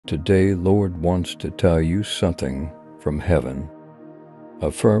Today, Lord wants to tell you something from heaven.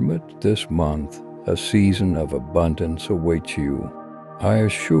 Affirm it this month. A season of abundance awaits you. I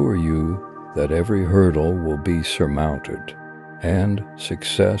assure you that every hurdle will be surmounted, and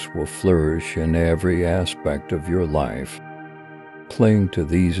success will flourish in every aspect of your life. Cling to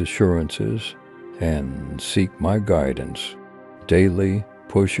these assurances and seek my guidance daily,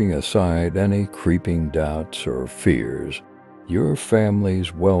 pushing aside any creeping doubts or fears. Your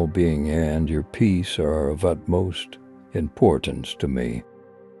family's well-being and your peace are of utmost importance to me.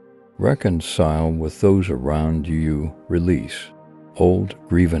 Reconcile with those around you, release old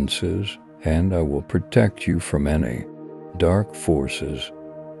grievances, and I will protect you from any dark forces,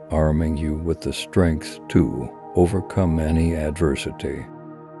 arming you with the strength to overcome any adversity.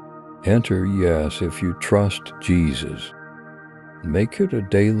 Enter, yes, if you trust Jesus. Make it a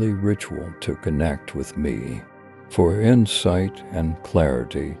daily ritual to connect with me. For insight and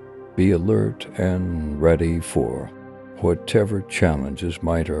clarity, be alert and ready for whatever challenges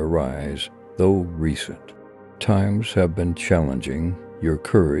might arise. Though recent times have been challenging, your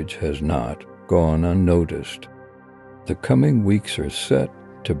courage has not gone unnoticed. The coming weeks are set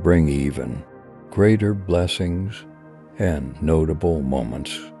to bring even greater blessings and notable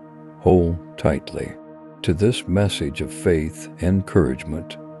moments. Hold tightly to this message of faith,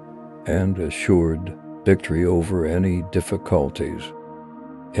 encouragement, and assured victory over any difficulties.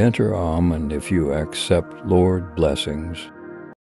 Enter, and if you accept Lord blessings,